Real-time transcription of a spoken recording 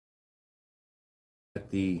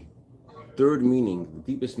that the third meaning, the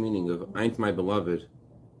deepest meaning of Ein to my beloved,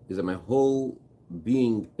 is that my whole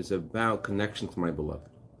being is about connection to my beloved.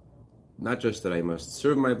 Not just that I must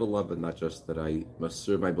serve my beloved, not just that I must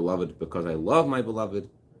serve my beloved because I love my beloved,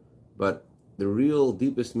 but the real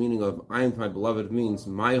deepest meaning of Ein to my beloved means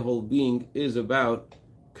my whole being is about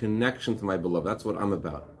connection to my beloved. That's what I'm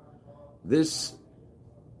about. This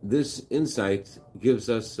insight gives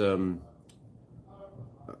us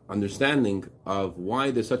understanding of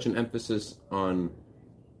why there's such an emphasis on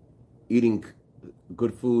eating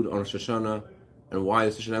good food on Rosh Hashanah, and why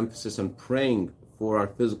there's such an emphasis on praying for our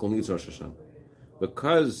physical needs on Rosh Hashanah.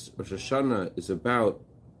 Because Rosh Hashanah is about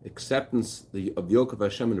acceptance of the yoke of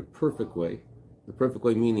Hashem in a perfect way. The perfect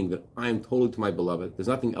way meaning that I am totally to my beloved. There's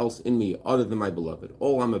nothing else in me other than my beloved.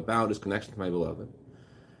 All I'm about is connection to my beloved.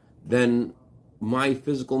 Then my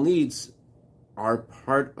physical needs are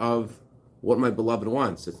part of what my beloved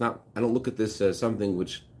wants. It's not. I don't look at this as something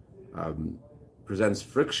which presents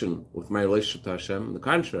friction with my relationship to Hashem. On the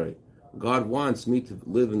contrary, God wants me to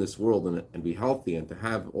live in this world and be healthy and to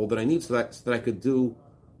have all that I need so that I could do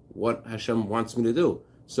what Hashem wants me to do.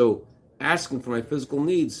 So asking for my physical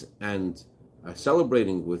needs and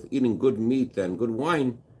celebrating with eating good meat and good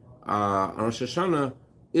wine on Rosh Hashanah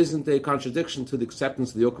isn't a contradiction to the acceptance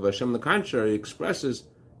of the yoke of Hashem. On the contrary, it expresses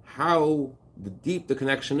how deep the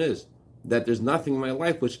connection is, that there's nothing in my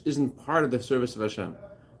life which isn't part of the service of Hashem.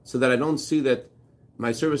 So that I don't see that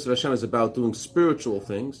my service of Hashem is about doing spiritual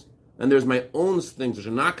things, and there's my own things which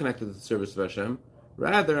are not connected to the service of Hashem.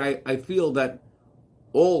 Rather, I feel that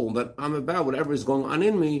all that I'm about, whatever is going on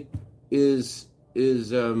in me, is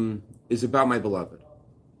about my beloved.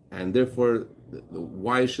 And therefore,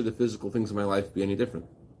 why should the physical things in my life be any different?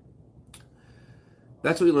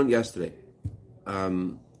 That's what we learned yesterday.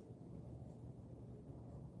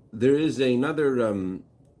 There is another.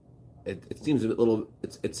 It seems a little.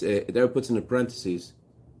 It there puts in the parentheses,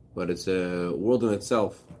 but it's a world in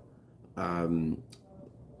itself.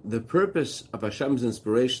 The purpose of Hashem's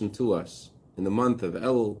inspiration to us in the month of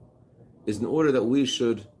Elul is in order that we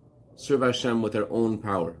should serve Hashem with our own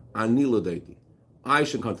power. Ani l'odeiti. I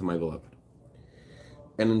should come to my beloved.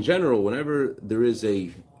 And in general, whenever there is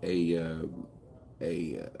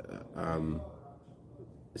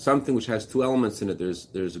something which has two elements in it,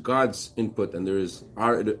 there's God's input and there is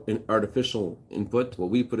our artificial input, what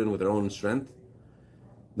we put in with our own strength.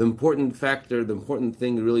 The important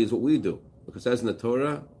thing really is what we do. Because it says in the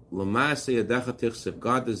Torah, L'maaseh yadecha tichsef,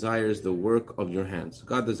 God desires the work of your hands.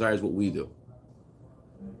 God desires what we do.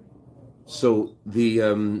 So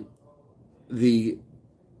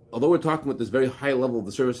although we're talking about this very high level of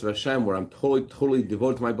the service of Hashem, where I'm totally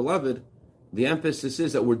devoted to my beloved, the emphasis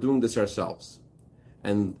is that we're doing this ourselves.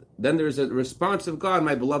 And then there's a response of God,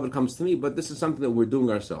 my beloved comes to me, but this is something that we're doing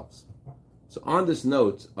ourselves. So on this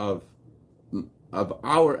note of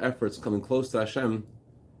our efforts coming close to Hashem,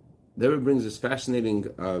 there it brings this fascinating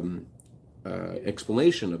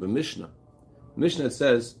explanation of a Mishnah. Mishnah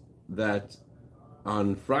says that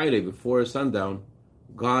on Friday before sundown,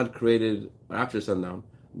 after sundown,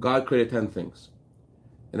 God created 10 things.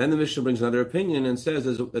 And then the Mishnah brings another opinion and says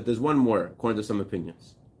that there's one more, according to some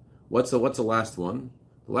opinions. What's the last one?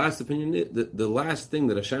 The last opinion, the last thing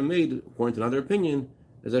that Hashem made, according to another opinion,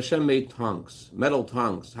 is Hashem made tongues, metal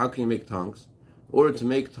tongues. How can you make tongues? In order to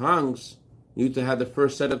make tongues, you need to have the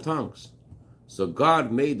first set of tongues. So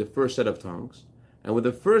God made the first set of tongues, and with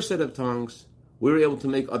the first set of tongues, we were able to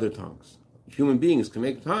make other tongues. Human beings can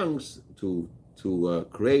make tongues to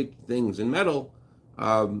create things in metal,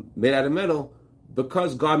 made out of metal,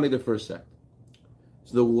 because God made the first set.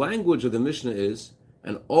 So the language of the Mishnah is,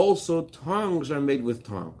 and also tongues are made with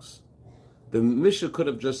tongues. The Mishnah could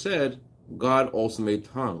have just said, God also made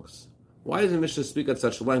tongues. Why does the Mishnah speak at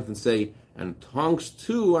such length and say, and tongues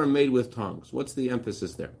too are made with tongues? What's the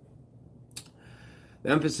emphasis there? The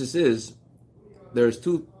emphasis is,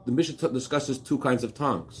 the Mishnah discusses two kinds of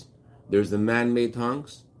tongues. There's the man-made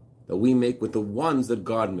tongues that we make with the ones that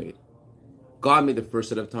God made. God made the first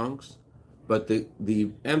set of tongues, but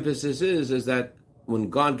the emphasis is that when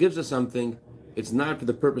God gives us something, it's not for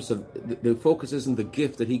the purpose of, the focus isn't the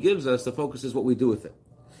gift that He gives us, the focus is what we do with it.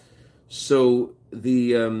 So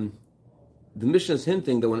the Mishnah is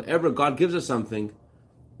hinting that whenever God gives us something,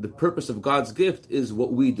 the purpose of God's gift is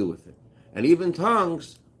what we do with it. And even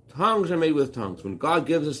tongues are made with tongues. When God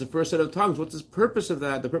gives us the first set of tongues, what's the purpose of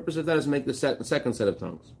that? The purpose of that is to make the second set of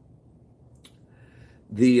tongues.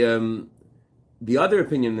 The other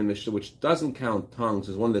opinion in the Mishnah, which doesn't count tongues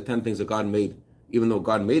as one of the 10 things that God made, even though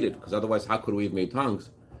God made it, because otherwise how could we have made tongues?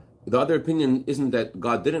 The other opinion isn't that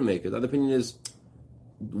God didn't make it. The other opinion is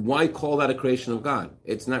why call that a creation of God?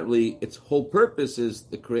 It's not really. Its whole purpose is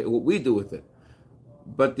what we do with it.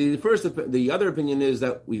 But the other opinion is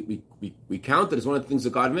that we count it as one of the things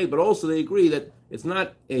that God made, but also they agree that it's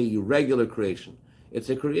not a regular creation. It's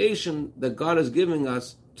a creation that God is giving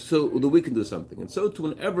us so that we can do something. And so too,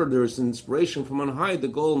 whenever there's inspiration from on high, the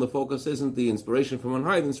goal and the focus isn't the inspiration from on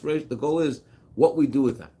high. The goal is what we do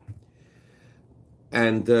with that.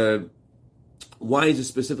 And why is it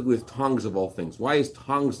specifically with tongues of all things? Why is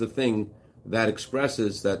tongues the thing that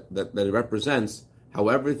expresses, that it represents how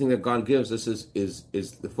everything that God gives us is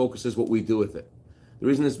the focus is what we do with it? The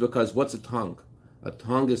reason is because what's a tongue? A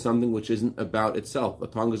tongue is something which isn't about itself. A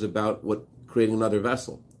tongue is about creating another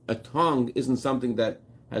vessel. A tongue isn't something that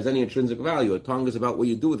has any intrinsic value. A tongue is about what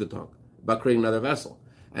you do with the tongue, about creating another vessel.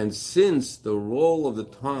 And since the role of the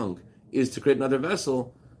tongue is to create another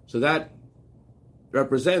vessel, so that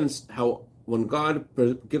represents how when God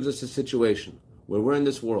gives us a situation where we're in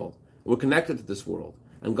this world, we're connected to this world,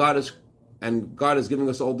 and God is giving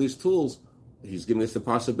us all these tools. He's giving us the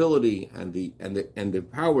possibility and the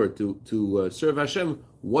power to serve Hashem.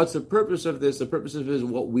 What's the purpose of this? The purpose of it is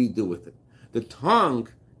what we do with it. The tongue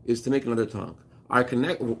is to make another tongue.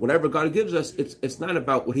 Whatever God gives us, it's not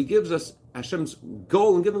about what He gives us. Hashem's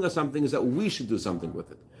goal in giving us something is that we should do something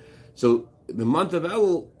with it. So the month of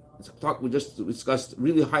Elul, we just discussed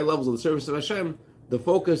really high levels of the service of Hashem. The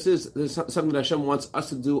focus is there's something that Hashem wants us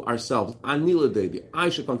to do ourselves. Anila Devi, I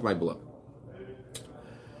should come to my beloved.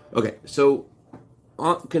 Okay, so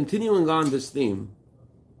continuing on this theme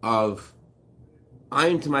of I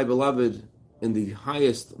am to my beloved in the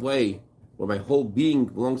highest way, where my whole being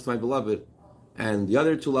belongs to my beloved, and the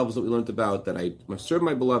other two levels that we learned about, that I must serve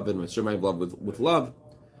my beloved, and I serve my beloved with love.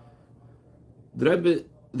 The Rebbe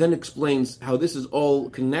then explains how this is all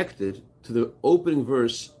connected to the opening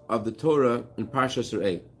verse of the Torah in Parshas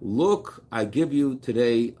Re'eh. Look, I give you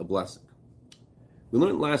today a blessing. We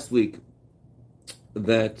learned last week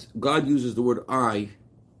that God uses the word I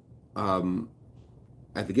at the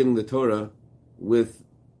beginning of the Torah with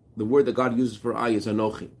the word that God uses for I is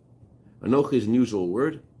Anochi. Anochi is an unusual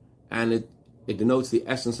word, and it denotes the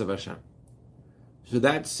essence of Hashem. So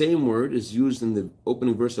that same word is used in the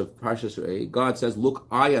opening verse of Parshas Re'eh. God says, look,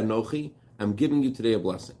 I, Anochi, am giving you today a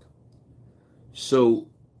blessing. So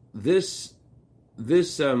this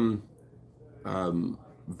verse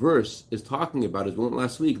is talking about, as we learned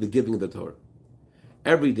last week, the giving of the Torah.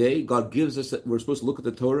 Every day, God gives us, we're supposed to look at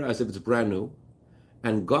the Torah as if it's brand new.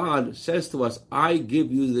 And God says to us, I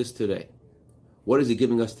give you this today. What is He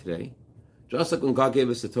giving us today? Just like when God gave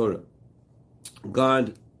us the Torah,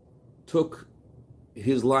 God took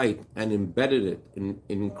His light and embedded it, and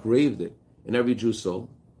engraved it in every Jew's soul.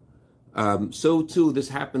 So too, this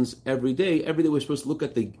happens every day. Every day we're supposed to look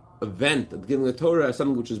at the event of the giving of the Torah as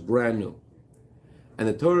something which is brand new. And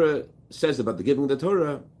the Torah says about the giving of the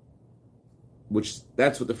Torah, which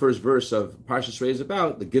that's what the first verse of Parshas Re'eh is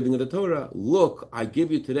about, the giving of the Torah. Look, I give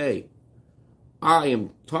you today. I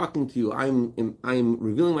am talking to you. I am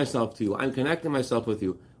revealing myself to you. I'm connecting myself with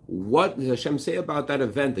you. What does Hashem say about that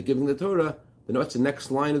event, the giving of the Torah? Then what's the next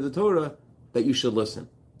line of the Torah? That you should listen.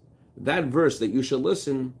 That verse, that you should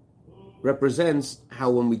listen, represents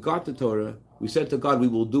how when we got the Torah, we said to God, we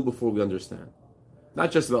will do before we understand.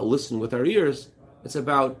 Not just about listening with our ears, it's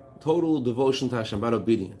about total devotion to Hashem, about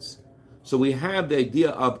obedience. So we have the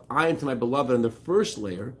idea of I am to my beloved in the first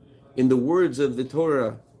layer, in the words of the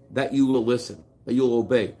Torah, that you will listen, that you will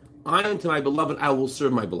obey. I am to my beloved, I will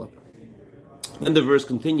serve my beloved. Then the verse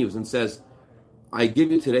continues and says, I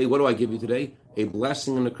give you today, what do I give you today? A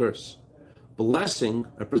blessing and a curse. Blessing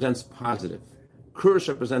represents positive. Curse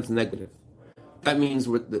represents negative. That means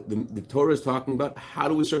the Torah is talking about how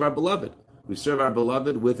do we serve our beloved? We serve our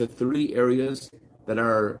beloved with the three areas that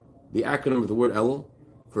are the acronym of the word Elul,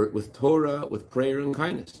 with Torah, with prayer, and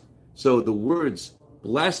kindness. So the words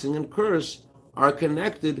blessing and curse are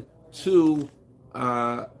connected to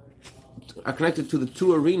the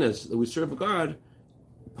two arenas that we serve God,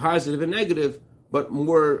 positive and negative, but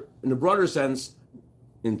more in a broader sense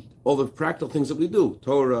in all the practical things that we do,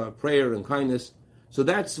 Torah, prayer, and kindness. So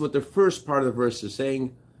that's what the first part of the verse is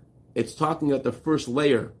saying. It's talking about the first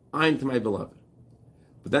layer, I'm to my beloved.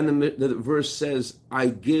 But then the verse says, I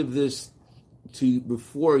give this to you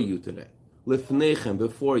before you today. Lifnechem,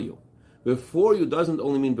 before you. Before you doesn't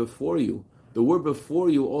only mean before you. The word before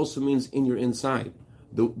you also means in your inside.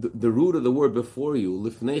 The root of the word before you,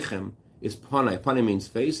 lifnechem, is panai. Panai means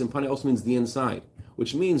face, and panai also means the inside.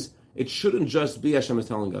 Which means it shouldn't just be, Hashem is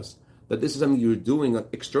telling us, that this is something you're doing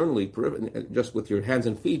externally, just with your hands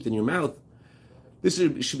and feet and your mouth. This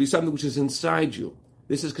should be something which is inside you.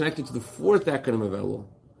 This is connected to the fourth acronym of Elul,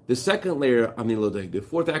 The second layer of Nilodei, the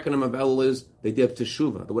fourth acronym of Elul is the idea of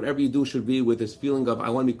Teshuvah. That whatever you do should be with this feeling of, I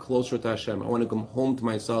want to be closer to Hashem. I want to come home to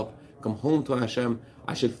myself, come home to Hashem.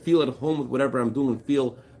 I should feel at home with whatever I'm doing and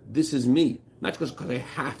feel this is me. Not just because I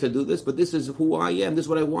have to do this, but this is who I am. This is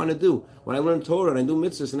what I want to do. When I learn Torah and I do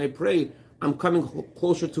mitzvahs and I pray, I'm coming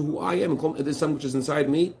closer to who I am. There's something which is inside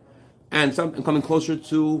me, and I'm coming closer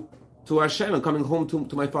to Hashem and coming home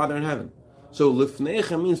to my Father in heaven. So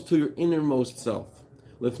Lifneicha means to your innermost self.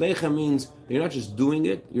 Lifneicha means you're not just doing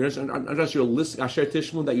it. You're not just your list, Asher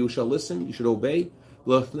Tishmu, that you shall listen, you should obey.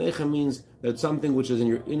 Lifneicha means that it's something which is in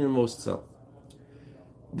your innermost self.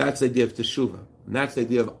 That's the idea of Teshuvah. And that's the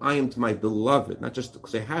idea of I am to my beloved, not just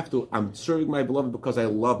because I have to, I'm serving my beloved because I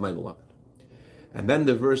love my beloved. And then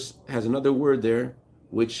the verse has another word there,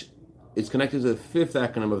 which is connected to the fifth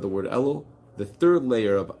acronym of the word Elul, the third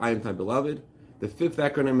layer of I am to my beloved. The fifth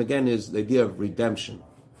acronym again is the idea of redemption,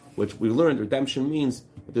 which we learned redemption means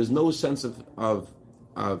that there's no sense of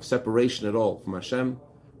separation at all from Hashem.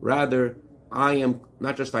 Rather, I am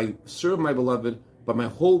not just I serve my beloved, but my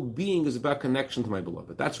whole being is about connection to my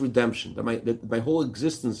beloved. That's redemption. That my whole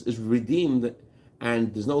existence is redeemed,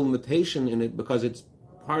 and there's no limitation in it because it's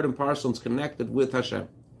part and parcel. It's connected with Hashem,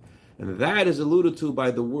 and that is alluded to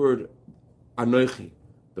by the word Anochi,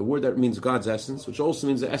 the word that means God's essence, which also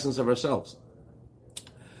means the essence of ourselves.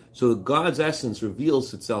 So God's essence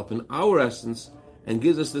reveals itself in our essence and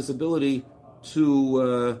gives us this ability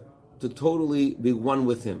to totally be one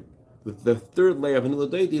with Him. With the third layer of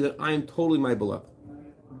Anila Deity, that I am totally my beloved.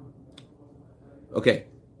 Okay,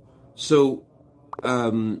 so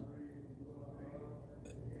the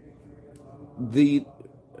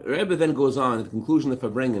Rebbe then goes on at the conclusion of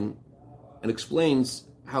Farbrengen and explains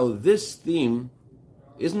how this theme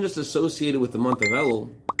isn't just associated with the month of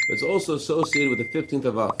Elul, but it's also associated with the 15th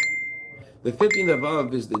of Av. The 15th of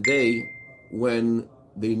Av is the day when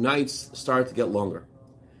the nights start to get longer.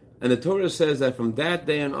 And the Torah says that from that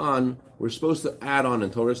day and on, we're supposed to add on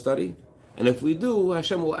in Torah study. And if we do,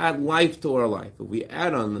 Hashem will add life to our life. If we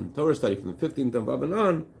add on in Torah study from the 15th of Av and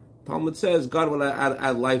on, Talmud says God will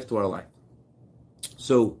add life to our life.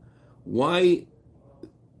 So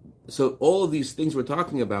all of these things we're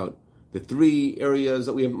talking about, the three areas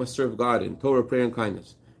that we must serve God in, Torah, prayer, and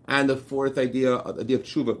kindness, and the fourth idea of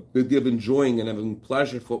tshuva, the idea of enjoying and having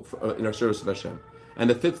pleasure in our service of Hashem, and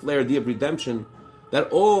the fifth layer, the idea of redemption,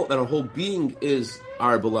 that our whole being is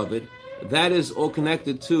our beloved, that is all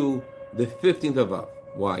connected to the 15th of Av.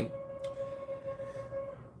 Why?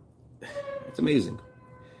 It's amazing.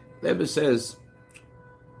 The Rebbe says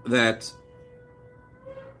that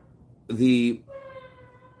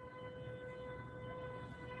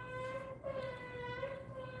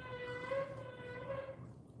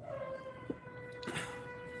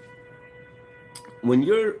when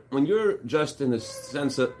you're just in a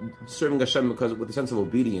sense of serving Hashem with a sense of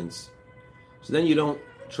obedience, so then you don't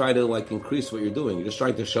try to increase what you're doing. You're just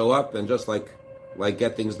trying to show up and just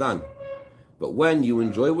get things done. But when you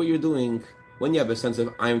enjoy what you're doing, when you have a sense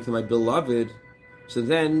of I am to my beloved, so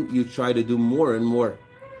then you try to do more and more.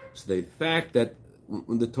 So the fact that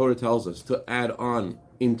when the Torah tells us to add on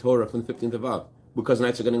in Torah from the 15th of Av, because the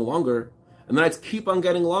nights are getting longer, and the nights keep on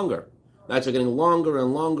getting longer. Nights are getting longer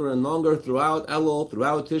and longer and longer throughout Elul,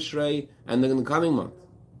 throughout Tishrei, and then in the coming month.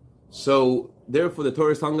 So therefore, the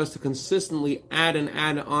Torah is telling us to consistently add and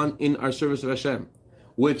add on in our service of Hashem,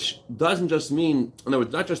 which doesn't just mean, in other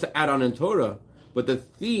words, not just to add on in Torah, but the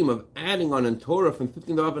theme of adding on in Torah from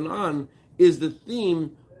 15th of Av and on is the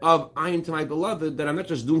theme of I am to my beloved, that I'm not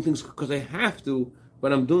just doing things because I have to,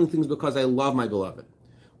 but I'm doing things because I love my beloved,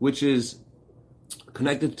 which is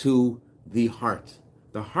connected to the heart.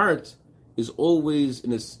 The heart is always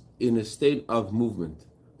in a state of movement.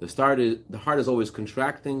 The heart is always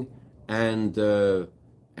contracting and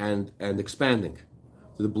expanding.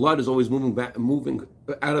 So the blood is always moving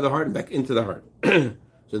out of the heart and back into the heart.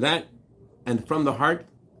 And from the heart,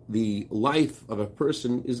 the life of a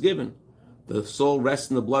person is given. The soul rests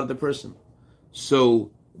in the blood of the person.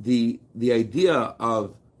 So the idea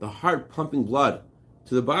of the heart pumping blood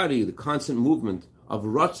to the body, the constant movement of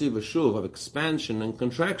ratzi v'shuv, of expansion and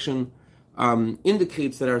contraction,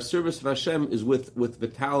 indicates that our service of Hashem is with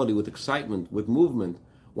vitality, with excitement, with movement.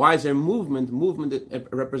 Why is there movement? Movement it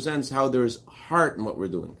represents how there's heart in what we're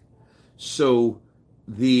doing. So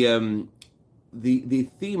the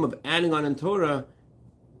theme of adding on in Torah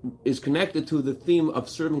is connected to the theme of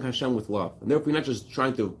serving Hashem with love. And therefore, you're not just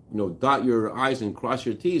trying to dot your I's and cross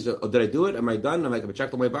your T's. Oh, did I do it? Am I done? Have I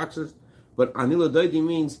checked all my boxes? But Anila Daidi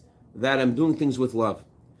means that I'm doing things with love.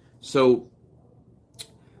 So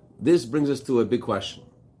this brings us to a big question.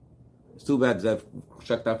 It's too bad Zev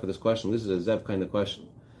checked out for this question. This is a Zev kind of question.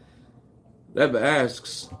 Rebbe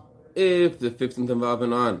asks, if the 15th of Av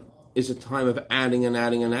on is a time of adding and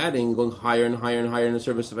adding and adding, going higher and higher and higher in the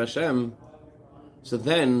service of Hashem, so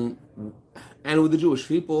then, and with the Jewish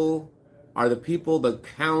people, are the people that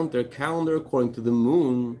count their calendar according to the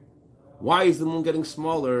moon. Why is the moon getting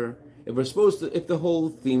smaller? If we're supposed to, if the whole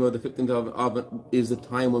theme of the 15th of Av is the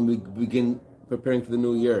time when we begin preparing for the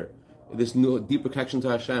new year, this new deeper connection to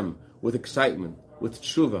Hashem, with excitement, with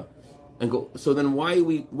tshuva, and go. So then, why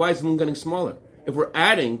is the moon getting smaller? If we're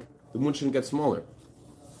adding, the moon shouldn't get smaller.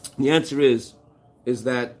 And the answer is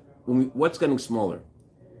that what's getting smaller?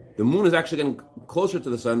 The moon is actually getting closer to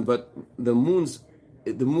the sun, but the moon is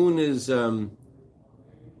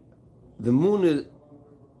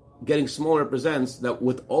getting smaller. Represents that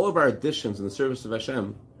with all of our additions in the service of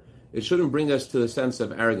Hashem, it shouldn't bring us to the sense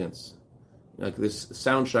of arrogance. Like this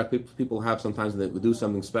soundtrack people have sometimes, they do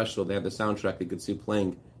something special. They have the soundtrack they could see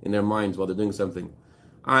playing in their minds while they're doing something.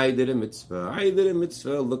 I did a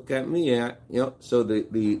mitzvah. Look at me. So the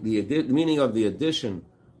meaning of the addition,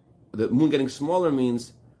 the moon getting smaller,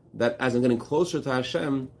 means that as I'm getting closer to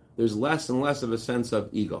Hashem, there's less and less of a sense of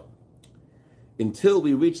ego. Until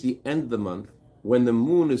we reach the end of the month, when the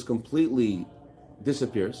moon is completely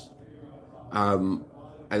disappears,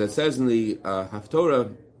 as it says in the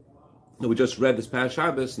Haftorah that we just read this past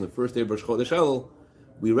Shabbos, in the first day of Rosh Chodesh Elul,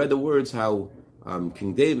 we read the words how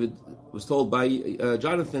King David was told by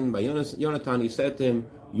Jonathan, by Yonatan, he said to him,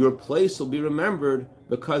 your place will be remembered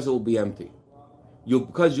because it will be empty.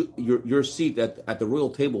 Your seat at the royal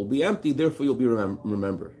table will be empty, therefore you'll be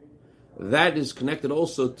remembered. That is connected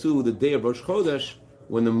also to the day of Rosh Chodesh,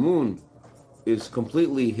 when the moon is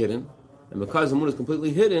completely hidden, and because the moon is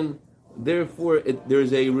completely hidden, therefore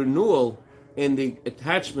there's a renewal in the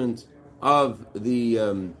attachment of the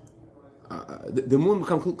moon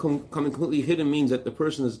becoming completely hidden means that the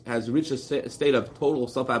person has reached a state of total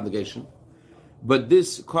self-abnegation, but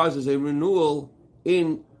this causes a renewal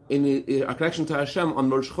in a connection to Hashem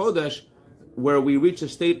on Rosh Chodesh, where we reach a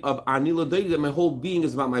state of Ani L'Odei, that my whole being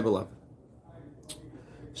is about my beloved.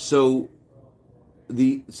 So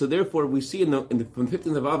therefore we see from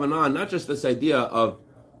 15th of Av on, not just this idea of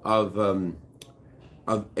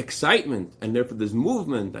excitement, and therefore there's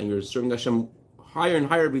movement, and you're serving Hashem higher and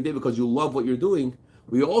higher every day because you love what you're doing.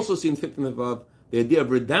 We also see in 15th of Av the idea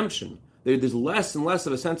of redemption. There's less and less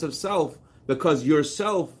of a sense of self, because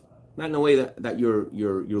yourself, not in a way that you're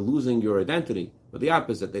losing your identity, but the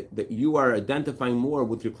opposite, that you are identifying more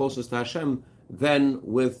with your closest to Hashem than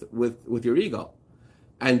with your ego.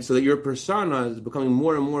 And so that your persona is becoming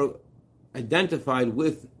more and more identified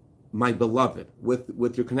with my beloved,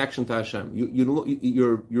 with your connection to Hashem.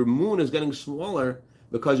 Your moon is getting smaller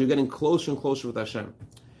because you're getting closer and closer with Hashem.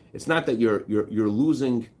 It's not that you're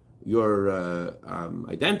losing your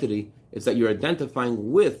identity; it's that you're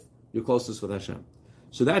identifying with your closest with Hashem.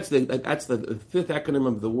 So that's the fifth acronym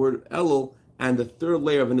of the word Elul, and the third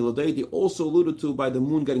layer of Ani L'Odei, also alluded to by the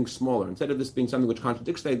moon getting smaller. Instead of this being something which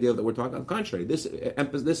contradicts the idea that we're talking on, contrary, this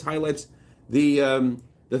highlights the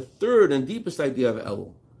third and deepest idea of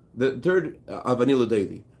Elul, the third of Ani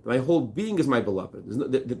L'Odei. My whole being is my beloved.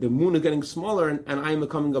 The moon is getting smaller, and I am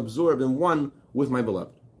becoming absorbed in one with my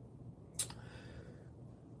beloved.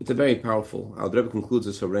 It's a very powerful. Al Rebbe concludes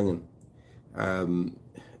this for Rengen.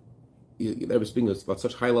 The Rebbe speaking about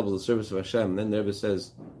such high levels of service of Hashem, and then the Rebbe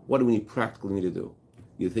says, what do we practically need to do?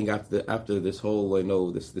 You think after this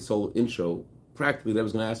whole this whole intro, practically the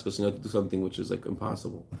Rebbe's going to ask us to do something which is like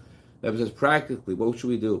impossible. The Rebbe says, practically, what should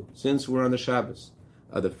we do? Since we're on the Shabbos,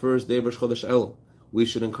 the first day of Rosh Chodesh Elul, we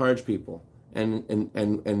should encourage people, and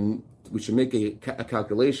we should make a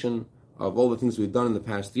calculation of all the things we've done in the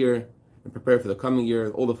past year and prepare for the coming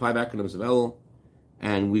year, all the 5 acronyms of Elul,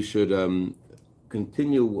 and we should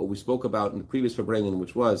continue what we spoke about in the previous Farbrengen,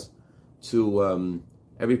 which was to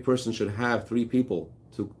every person should have 3 people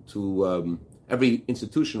to every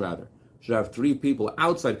institution rather should have 3 people,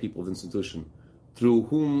 outside people of the institution, through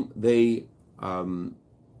whom they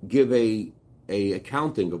give a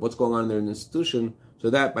accounting of what's going on in their institution, so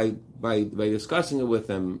that by discussing it with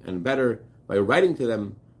them, and better by writing to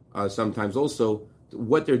them sometimes also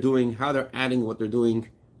what they're doing, how they're adding what they're doing,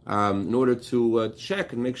 in order to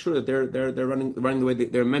check and make sure that they're running the way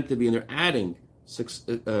they're meant to be, and they're adding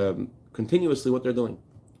continuously what they're doing.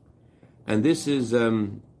 And this is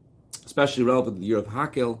especially relevant to the year of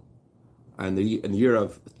Hakel, and the year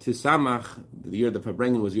of Tisamach. The year of the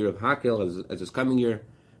Farbrengen was the year of Hakel, as this coming year,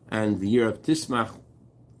 and the year of Tismach,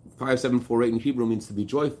 5748 in Hebrew, means to be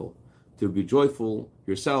joyful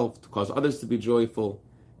yourself, to cause others to be joyful,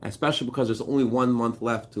 especially because there's only 1 month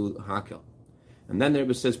left to Hakel. And then the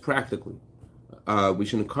Rebbe says practically, We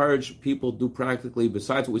should encourage people to do practically,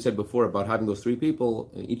 besides what we said before about having those three people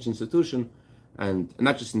in each institution, and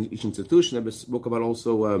not just in each institution. I spoke about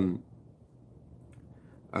also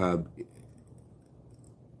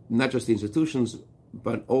not just the institutions,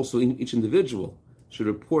 but also in each individual should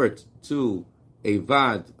report to a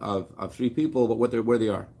vad of three people about where they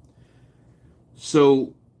are.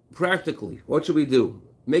 So practically, what should we do?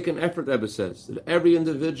 Make an effort, Rebbe says, that every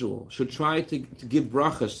individual should try to give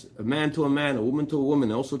brachas, a man to a man, a woman to a woman,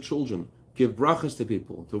 and also children. Give brachas to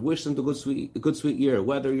people, to wish them a good sweet year,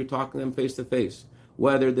 whether you're talking to them face to face,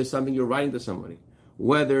 whether there's something you're writing to somebody,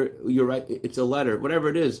 whether it's a letter, whatever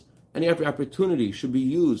it is. Any every opportunity should be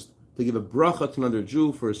used to give a bracha to another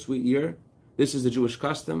Jew for a sweet year. This is the Jewish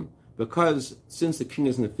custom, because since the king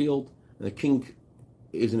is in the field, and the king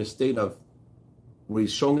is in a state of where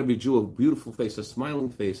he's showing every Jew a beautiful face, a smiling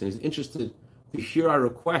face, and he's interested to hear our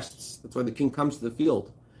requests. That's why the king comes to the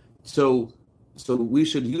field. So we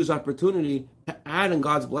should use opportunity to add in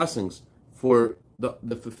God's blessings for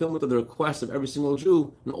the fulfillment of the requests of every single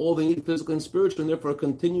Jew, and all they need physically and spiritually, and therefore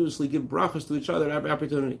continuously give brachas to each other at every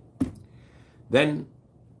opportunity. Then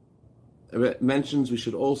it mentions we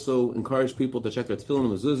should also encourage people to check their tefillin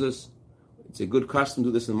and mezuzahs. It's a good custom to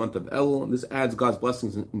do this in the month of Elul. This adds God's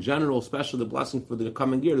blessings in general, especially the blessing for the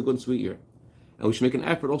coming year, the good and sweet year. And we should make an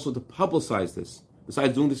effort also to publicize this,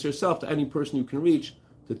 besides doing this yourself, to any person you can reach,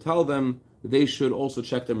 to tell them that they should also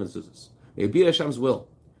check their mezuzahs. May it be Hashem's will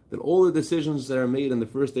that all the decisions that are made on the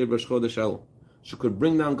first day of Rosh Chodesh Elul could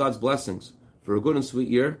bring down God's blessings for a good and sweet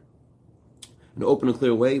year, in an open and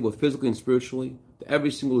clear way, both physically and spiritually, to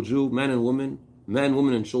every single Jew, man, woman,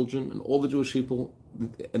 and children, and all the Jewish people.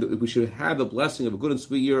 And we should have the blessing of a good and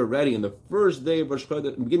sweet year already in the first day of Rosh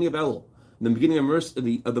Chodesh, the beginning of Elul, in the beginning of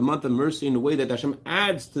mercy, of the month of mercy, in a way that Hashem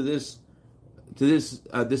adds to this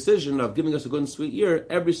decision of giving us a good and sweet year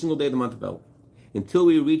every single day of the month of Elul, until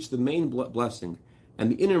we reach the main blessing and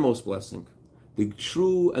the innermost blessing, the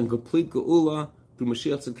true and complete Geula through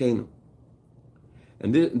Mashiach Tzidkenu.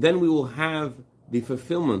 And then we will have the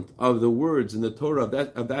fulfillment of the words in the Torah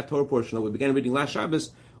of that Torah portion that we began reading last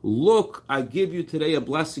Shabbos. Look, I give you today a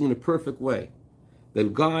blessing in a perfect way.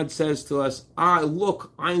 That God says to us,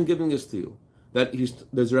 look, I am giving this to you. That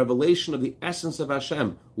there's a revelation of the essence of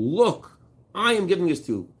Hashem. Look, I am giving this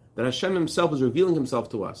to you. That Hashem himself is revealing himself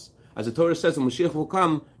to us. As the Torah says, when Mashiach will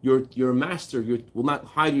come, your master will not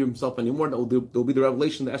hide himself anymore. There will be the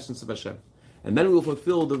revelation of the essence of Hashem. And then we will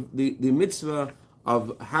fulfill the mitzvah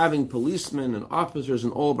of having policemen and officers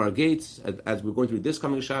in all of our gates, as we're going through this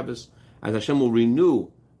coming Shabbos, as Hashem will renew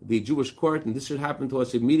the Jewish court, and this should happen to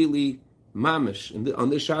us immediately, mamish. On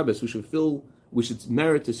this Shabbos, we should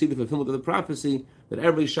merit to see the fulfillment of the prophecy that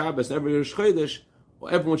every Shabbos, every Rosh Chodesh,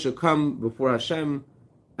 everyone should come before Hashem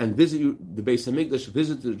and visit the Beis Hamikdash,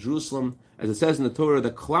 visit Jerusalem. As it says in the Torah,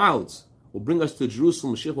 the clouds will bring us to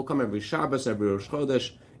Jerusalem. Mashiach will come every Shabbos, every Rosh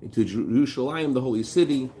Chodesh, into Yerushalayim, the holy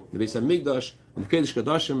city, the Beis Hamikdash, and the Kodesh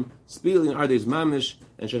Kodashim, speedily in our days mamish,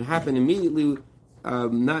 and should happen immediately,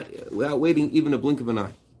 not without waiting even a blink of an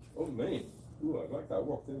eye. Oh man, ooh, I like that. I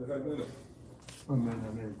walked in the head minute.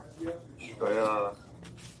 Amen.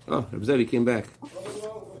 Oh, Reb Zedi came back.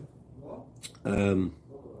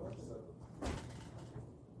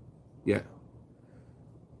 Yeah.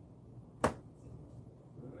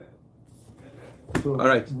 So all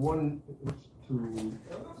right. One is to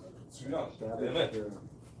establish.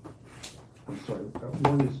 I'm sorry.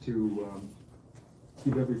 One is to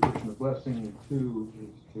give every person a blessing, and two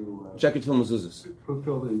is to check your tefillin mezuzahs.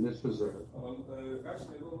 Fulfill the mitzvahs.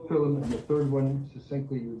 And the third one,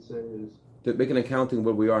 succinctly, you would say is to make an accounting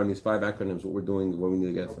where we are in these 5 acronyms, what we're doing, where we need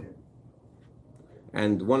to get them.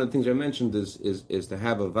 And one of the things I mentioned is to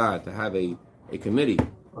have a vad, to have a committee.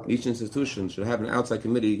 Each institution should have an outside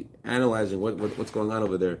committee analyzing what's going on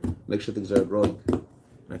over there, make sure things are growing. And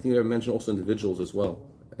I think I mentioned also individuals as well.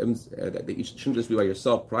 You shouldn't just be by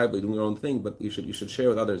yourself, privately doing your own thing, but you should share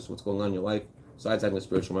with others what's going on in your life, besides having a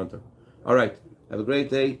spiritual mentor. All right, have a great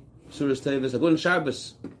day. Suras Tevis, a good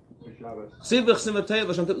Shabbos. Sivach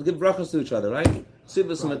Simateva, give brachas to each other, right?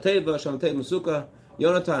 Sivach Simateva, Shamtei Masuka,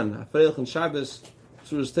 Yonatan, Afreich and Shabbos,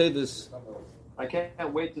 Suras Tevis. I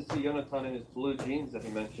can't wait to see Yonatan in his blue jeans that he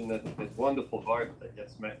mentioned, that his wonderful garden that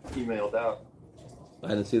gets emailed out. I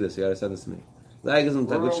didn't see this, you gotta send this to me.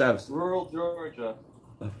 Good Shabbos. Rural Georgia.